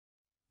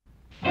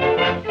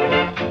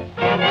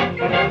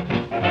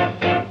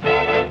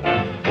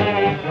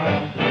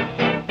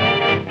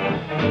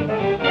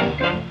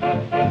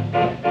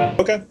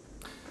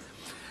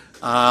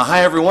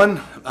Hi,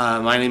 everyone.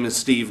 My name is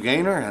Steve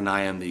Gaynor, and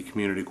I am the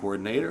Community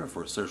Coordinator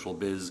for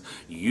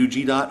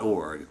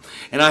socialbizug.org.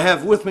 And I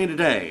have with me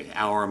today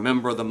our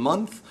Member of the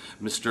Month,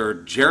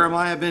 Mr.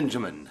 Jeremiah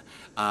Benjamin.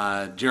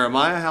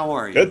 Jeremiah, how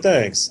are Good, you?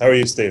 thanks. How are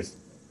you, Steve?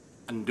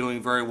 I'm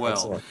doing very well.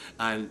 Excellent.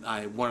 And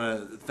I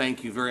want to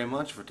thank you very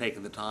much for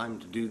taking the time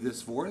to do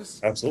this for us.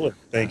 Absolutely.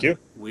 Thank you.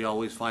 We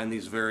always find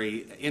these very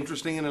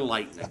interesting and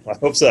enlightening. I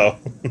hope so.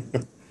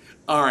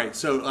 All right,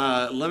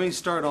 so let me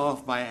start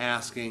off by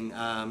asking,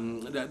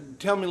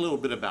 tell me a little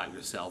bit about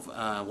yourself.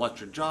 What's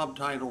your job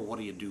title? What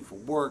do you do for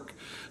work?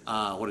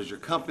 What does your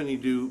company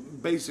do?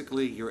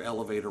 Basically, your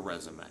elevator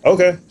resume.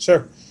 Okay,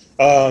 sure.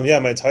 Yeah,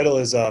 my title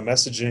is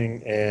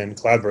Messaging and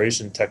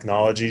Collaboration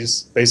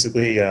Technologies,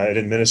 basically an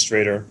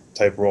administrator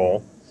type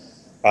role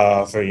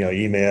for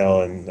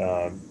email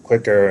and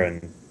Quicker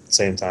and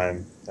same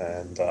time,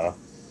 and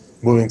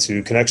moving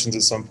to Connections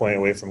at some point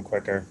away from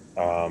Quicker,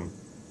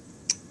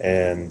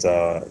 and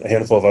a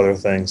handful of other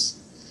things.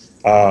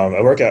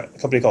 I work at a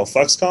company called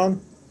Flexcon,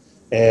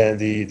 and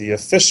the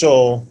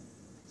official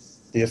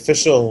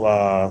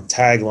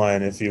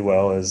tagline, if you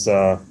will, is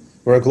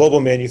we're a global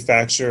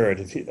manufacturer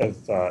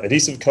of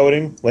adhesive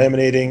coating,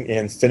 laminating,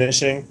 and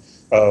finishing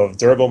of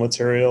durable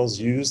materials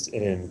used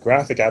in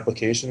graphic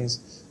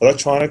applications,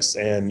 electronics,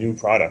 and new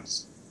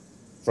products.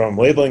 From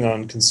labeling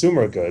on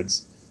consumer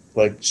goods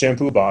like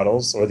shampoo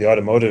bottles or the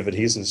automotive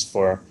adhesives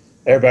for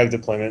airbag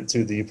deployment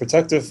to the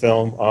protective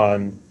film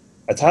on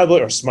a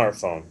tablet or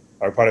smartphone,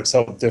 our products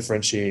help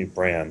differentiate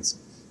brands.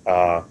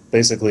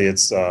 Basically,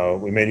 it's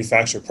we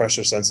manufacture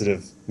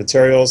pressure-sensitive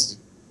materials.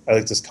 I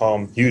like to call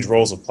them huge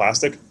rolls of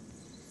plastic,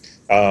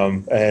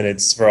 and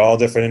it's for all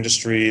different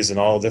industries and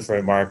all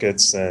different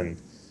markets. And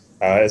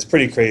it's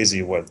pretty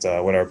crazy what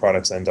our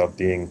products end up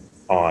being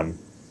on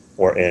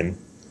or in.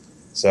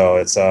 So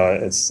it's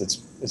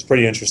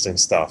pretty interesting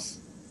stuff.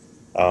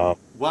 Um,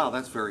 Wow,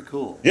 that's very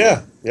cool.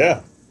 yeah,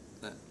 yeah.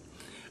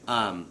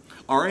 Um,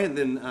 all right,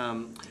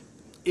 then,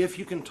 if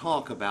you can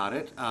talk about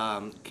it,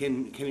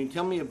 can you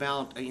tell me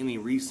about any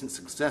recent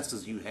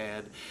successes you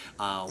had,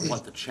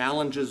 what the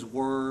challenges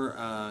were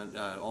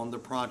on the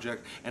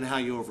project, and how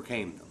you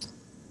overcame them?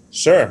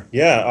 Sure.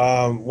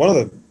 Yeah. One of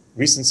the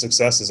recent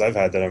successes I've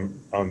had that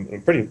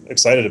I'm pretty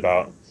excited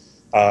about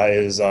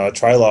is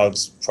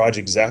Trilog's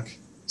Project Zec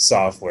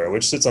software,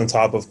 which sits on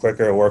top of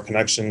Quicker or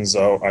Connections,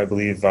 I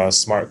believe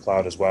Smart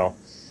Cloud as well.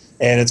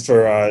 And it's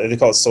for, they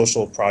call it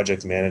social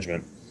project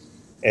management.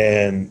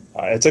 And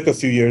it took a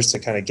few years to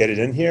kind of get it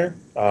in here.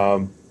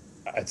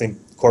 I think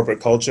corporate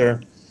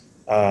culture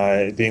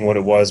being what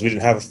it was, we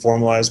didn't have a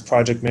formalized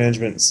project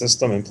management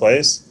system in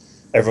place.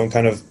 Everyone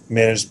kind of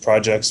managed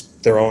projects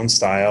their own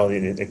style,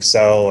 in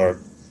Excel or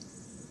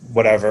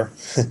whatever.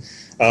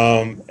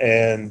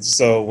 And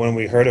so when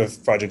we heard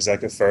of Project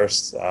Zec at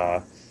first,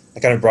 I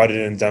kind of brought it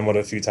in and demoed it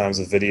a few times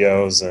with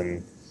videos,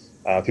 and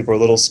people were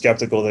a little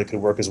skeptical that it could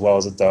work as well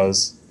as it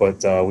does.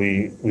 But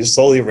we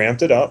slowly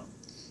ramped it up.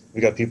 We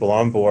got people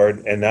on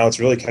board, and now it's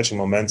really catching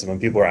momentum, and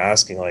people are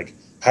asking like,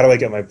 how do I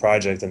get my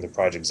project into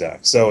Project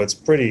Zec? So it's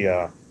pretty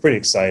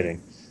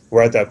exciting.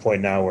 We're at that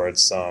point now where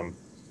it's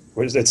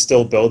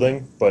still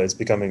building, but it's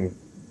becoming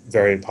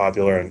very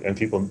popular, and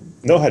people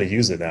know how to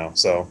use it now.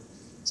 So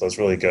it's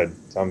really good.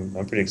 So I'm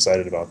pretty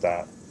excited about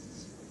that.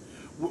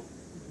 W-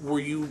 Were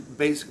you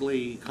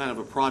basically kind of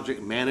a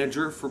project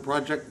manager for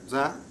Project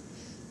Zach?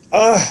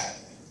 Uh,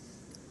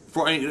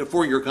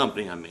 For your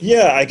company, I mean.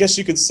 yeah, I guess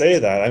you could say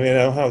that. I mean,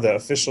 I don't have the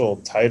official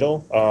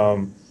title.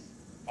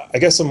 I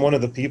guess I'm one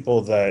of the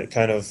people that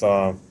kind of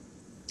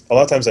a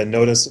lot of times I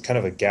notice kind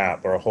of a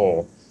gap or a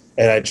hole,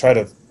 and I try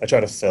to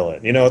fill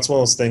it. It's one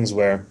of those things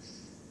where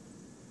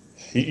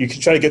you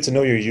can try to get to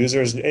know your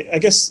users. I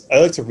guess I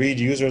like to read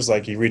users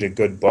like you read a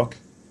good book.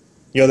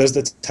 There's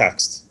the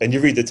text, and you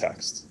read the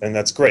text, and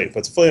that's great.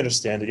 But to fully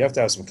understand it, you have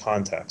to have some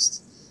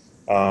context,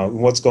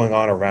 what's going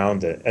on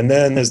around it. And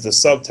then there's the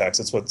subtext.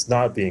 It's what's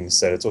not being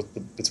said. It's what's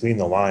between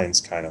the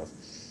lines, kind of.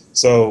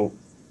 So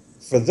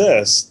for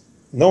this,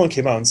 no one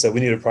came out and said we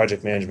need a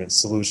project management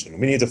solution.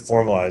 We need to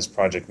formalize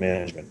project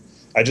management.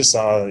 I just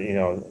saw,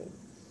 I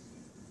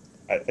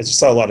just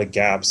saw a lot of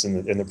gaps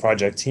in the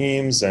project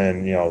teams,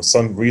 and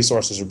some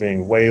resources are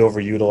being way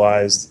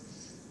overutilized.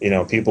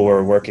 People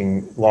were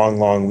working long,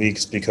 long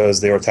weeks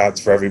because they were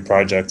tapped for every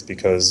project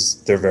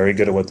because they're very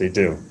good at what they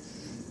do.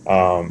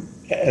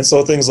 And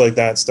so things like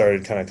that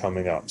started kind of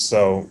coming up.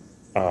 So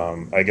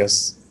I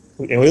guess,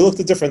 and we looked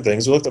at different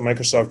things. We looked at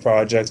Microsoft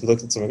projects. We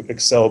looked at some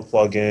Excel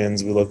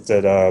plugins. We looked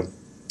at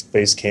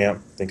Basecamp,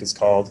 I think it's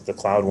called, the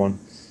cloud one.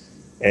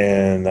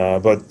 And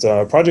but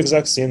Project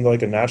X seemed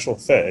like a natural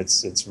fit.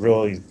 It's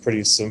really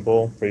pretty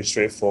simple, pretty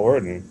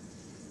straightforward, and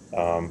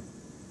um,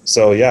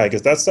 so yeah, I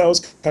guess that was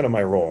kind of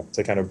my role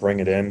to kind of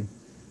bring it in.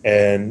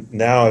 And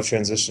now I've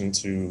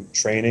transitioned to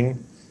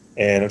training,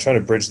 and I'm trying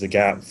to bridge the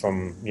gap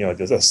from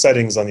the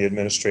settings on the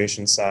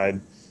administration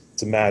side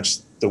to match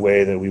the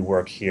way that we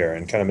work here,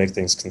 and kind of make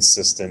things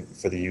consistent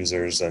for the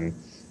users and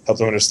help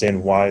them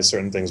understand why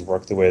certain things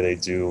work the way they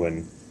do,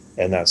 and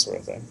that sort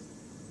of thing.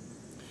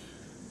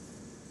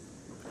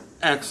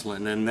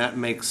 Excellent, and that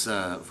makes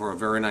for a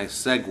very nice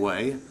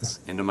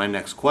segue into my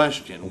next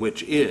question,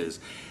 which is,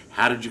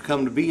 how did you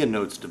come to be a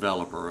notes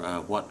developer?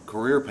 What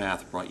career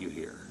path brought you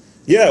here?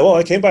 Yeah, well,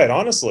 I came by it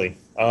honestly.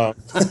 I'm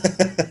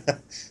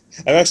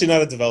actually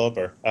not a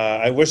developer.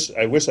 I wish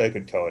I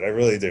could code. I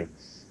really do.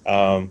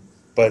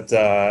 But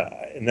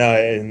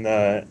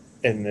no,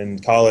 in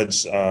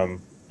college,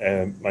 when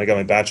I got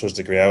my bachelor's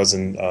degree, I was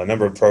in a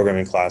number of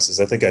programming classes.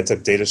 I think I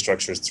took data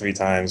structures 3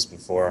 times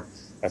before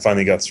I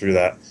finally got through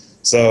that.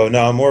 So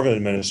no, I'm more of an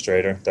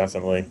administrator,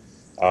 definitely.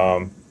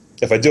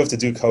 If I do have to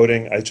do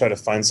coding, I try to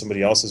find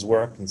somebody else's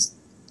work and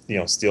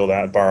steal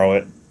that, borrow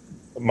it,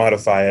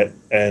 modify it,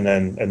 and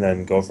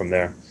then go from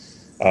there.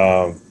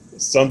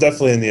 So I'm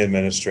definitely in the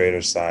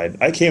administrator side.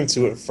 I came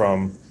to it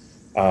from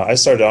I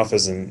started off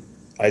as an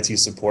IT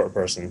support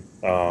person.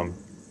 I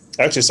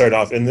actually started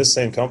off in this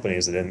same company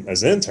as an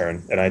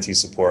intern in IT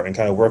support, and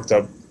kind of worked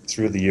up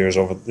through the years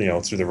over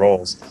through the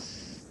roles.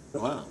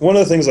 Wow. One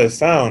of the things I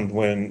found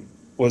when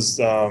was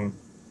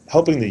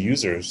helping the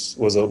users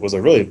was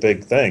a really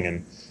big thing,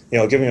 and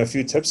giving a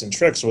few tips and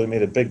tricks really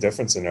made a big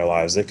difference in their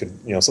lives. They could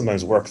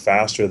sometimes work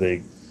faster.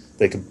 They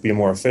could be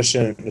more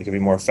efficient. They could be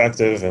more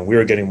effective, and we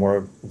were getting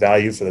more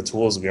value for the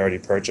tools we already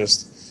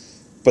purchased.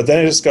 But then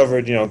I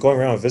discovered, going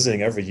around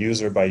visiting every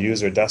user by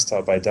user,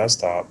 desktop by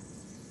desktop,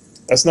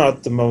 that's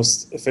not the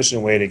most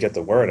efficient way to get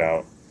the word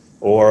out,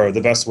 or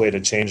the best way to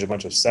change a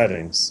bunch of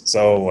settings.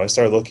 So I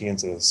started looking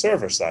into the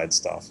server side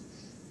stuff.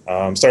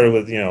 Started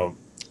with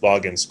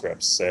login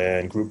scripts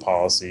and group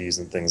policies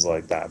and things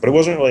like that. But it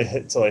wasn't really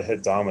until I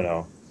hit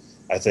Domino,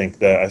 I think,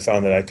 that I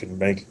found that I could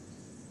make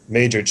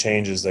major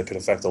changes that could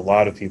affect a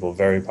lot of people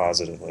very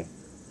positively.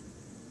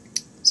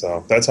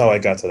 So that's how I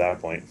got to that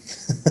point.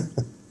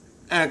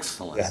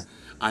 Excellent. Yeah.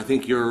 I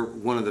think you're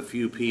one of the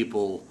few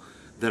people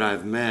that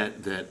I've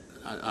met that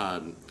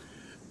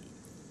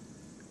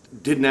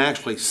didn't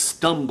actually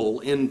stumble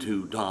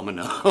into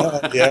Domino.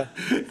 Yeah.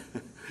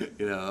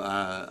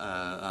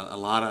 A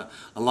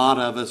lot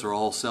of us are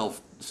all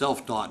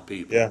self-taught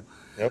people. Yeah.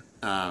 Yep.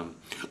 All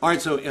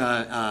right, so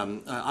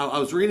I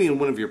was reading in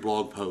one of your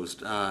blog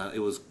posts. It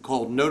was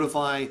called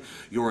 "Notify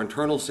Your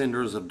Internal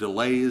Senders of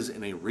Delays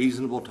in a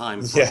Reasonable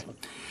Time Frame."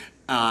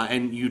 Yeah.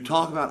 And you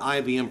talk about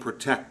IBM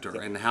Protector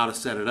and how to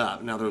set it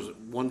up. Now, there's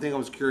one thing I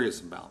was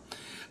curious about.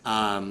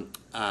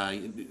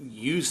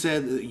 You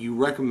said that you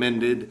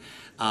recommended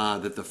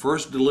that the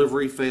first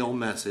delivery fail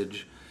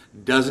message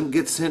doesn't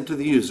get sent to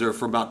the user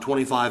for about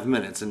 25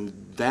 minutes, and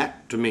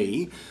that, to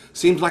me,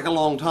 seems like a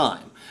long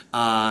time.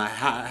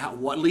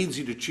 What leads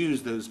you to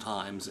choose those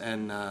times,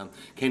 and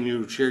can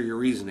you share your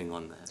reasoning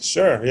on that?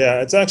 Sure.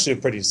 Yeah, it's actually a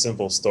pretty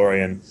simple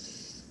story, and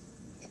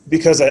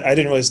because I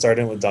didn't really start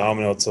in with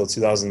Domino until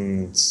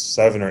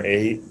 2007 or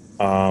 8,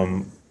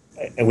 and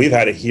we've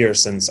had it here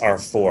since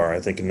R4, I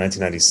think in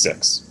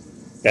 1996.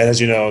 And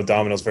as you know,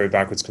 Domino's very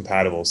backwards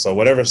compatible. So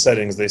whatever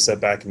settings they set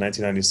back in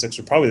 1996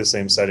 were probably the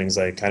same settings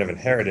I kind of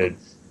inherited,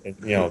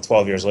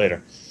 12 years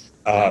later.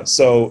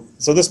 So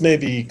this may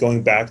be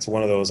going back to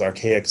one of those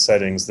archaic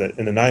settings that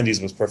in the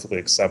 90s was perfectly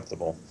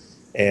acceptable.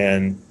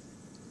 And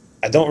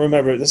I don't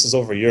remember, this is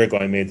over a year ago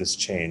I made this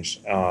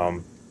change.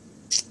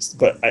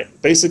 But I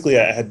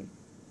had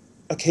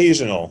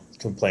occasional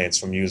complaints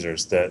from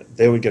users that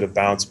they would get a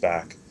bounce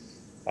back.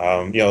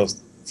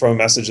 From a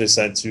message they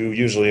sent to,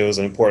 usually it was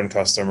an important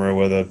customer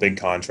with a big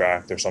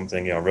contract or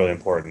something, really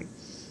important.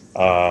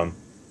 And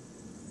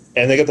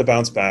they get the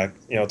bounce back,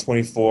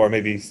 24,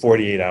 maybe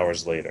 48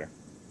 hours later.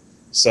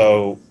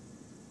 So,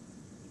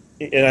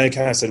 and I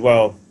kind of said,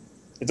 well,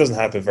 it doesn't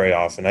happen very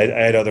often. I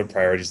had other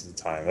priorities at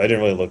the time. I didn't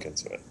really look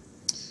into it.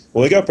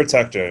 When we got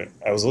Protector,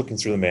 I was looking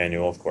through the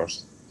manual, of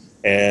course,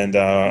 and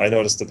I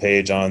noticed the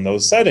page on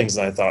those settings,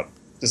 and I thought,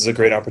 this is a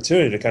great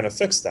opportunity to kind of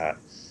fix that.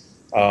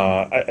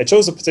 I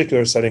chose the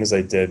particular settings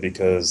I did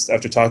because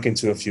after talking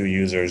to a few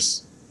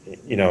users,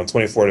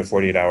 24 to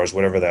 48 hours,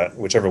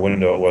 whichever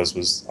window it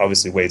was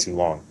obviously way too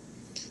long.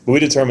 But we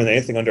determined that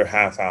anything under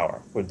half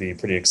hour would be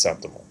pretty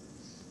acceptable.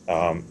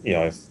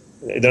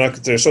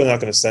 If they're certainly not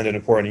going to send an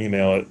important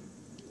email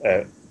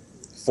at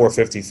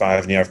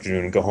 4:55 in the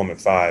afternoon and go home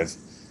at 5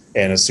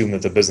 and assume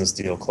that the business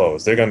deal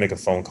closed. They're going to make a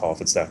phone call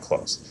if it's that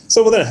close.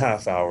 So within a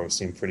half hour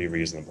seemed pretty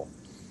reasonable.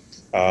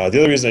 The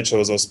other reason I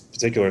chose those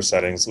particular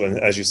settings,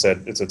 as you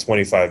said, it's a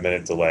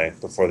 25-minute delay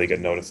before they get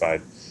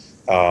notified.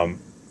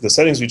 The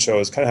settings we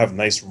chose kind of have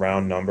nice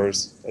round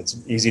numbers. It's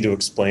easy to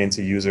explain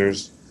to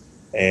users,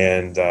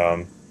 and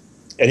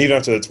even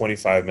after the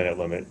 25-minute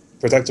limit,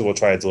 Protector will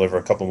try to deliver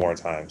a couple more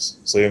times.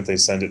 So even if they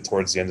send it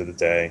towards the end of the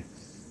day,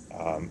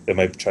 it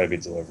might try to be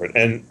delivered.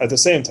 And at the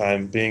same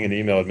time, being an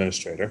email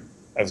administrator,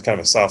 I have kind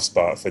of a soft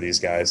spot for these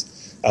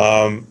guys.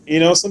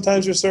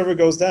 Sometimes your server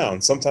goes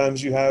down.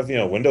 Sometimes you have,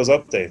 Windows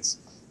updates.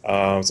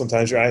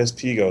 Sometimes your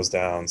ISP goes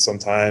down.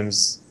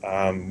 Sometimes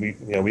we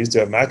used to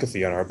have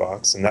McAfee on our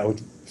box, and that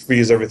would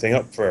freeze everything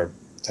up for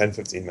 10,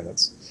 15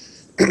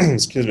 minutes.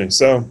 Excuse me.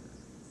 So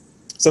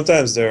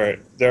sometimes there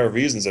are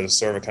reasons that a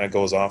server kind of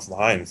goes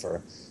offline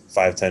for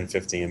 5, 10,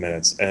 15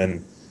 minutes,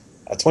 and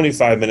a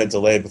 25-minute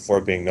delay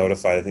before being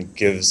notified, I think,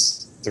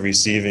 gives the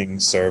receiving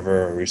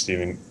server or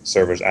receiving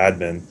server's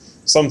admin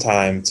some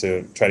time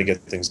to try to get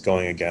things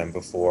going again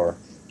before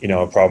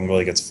a problem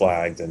really gets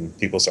flagged and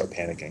people start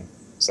panicking.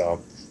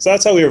 So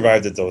that's how we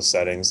arrived at those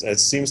settings. It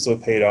seems to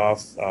have paid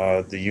off.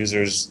 The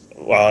users,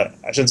 well,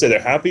 I shouldn't say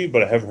they're happy,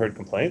 but I haven't heard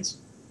complaints.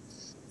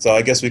 So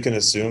I guess we can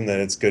assume that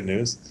it's good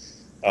news.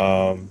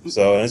 So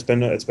it's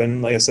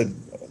been like I said,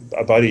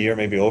 about a year,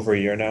 maybe over a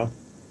year now,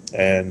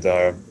 and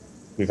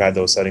we've had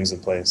those settings in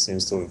place.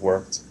 Seems to have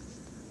worked.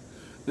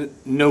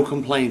 No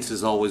complaints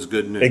is always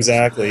good news.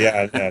 Exactly.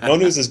 Yeah. Yeah. No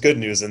news is good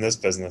news in this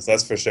business.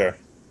 That's for sure.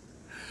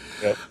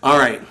 Yep. All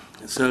right,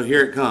 so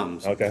here it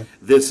comes. Okay.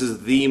 This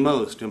is the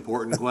most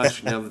important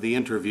question of the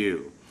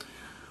interview.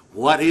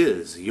 What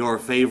is your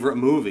favorite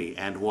movie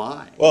and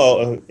why?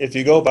 Well, if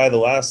you go by the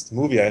last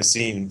movie I've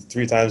seen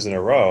 3 times in a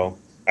row,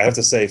 I have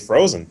to say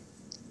Frozen,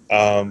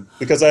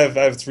 because I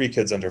have 3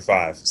 kids under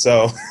 5.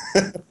 So,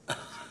 but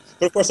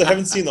of course I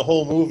haven't seen the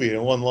whole movie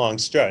in one long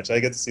stretch.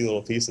 I get to see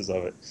little pieces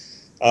of it.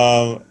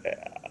 Um,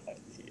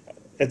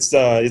 it's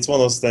one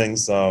of those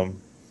things.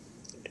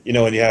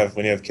 When you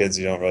have kids,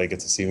 you don't really get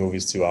to see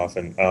movies too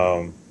often.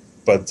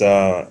 But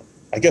I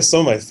guess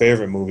some of my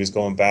favorite movies,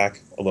 going back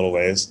a little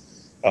ways,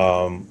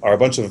 are a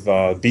bunch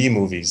of B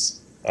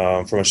movies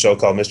from a show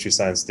called Mystery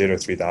Science Theater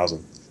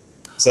 3000.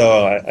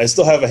 So I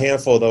still have a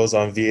handful of those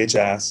on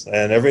VHS,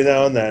 and every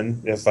now and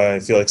then, if I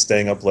feel like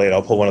staying up late,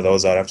 I'll pull one of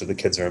those out after the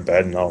kids are in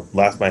bed, and I'll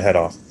laugh my head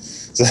off.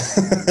 So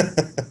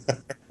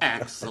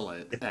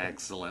Excellent,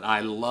 excellent. I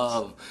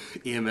love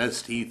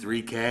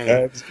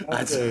MST3K.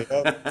 exactly.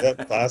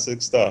 Yep,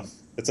 classic stuff.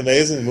 It's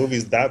amazing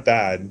movies that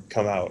bad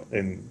come out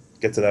and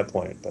get to that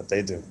point, but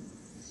they do.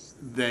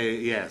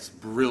 Yes,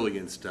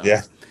 brilliant stuff.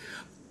 Yeah.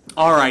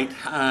 All right,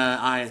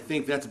 I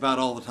think that's about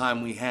all the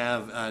time we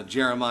have.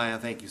 Jeremiah,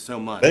 thank you so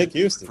much Thank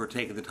you, Steve. for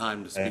taking the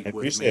time to I speak with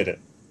appreciate me. it.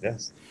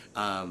 Yes.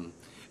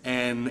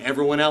 And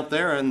everyone out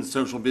there in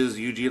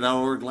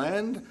socialbizug.org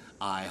land,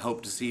 I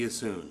hope to see you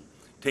soon.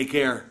 Take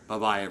care.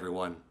 Bye-bye,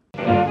 everyone.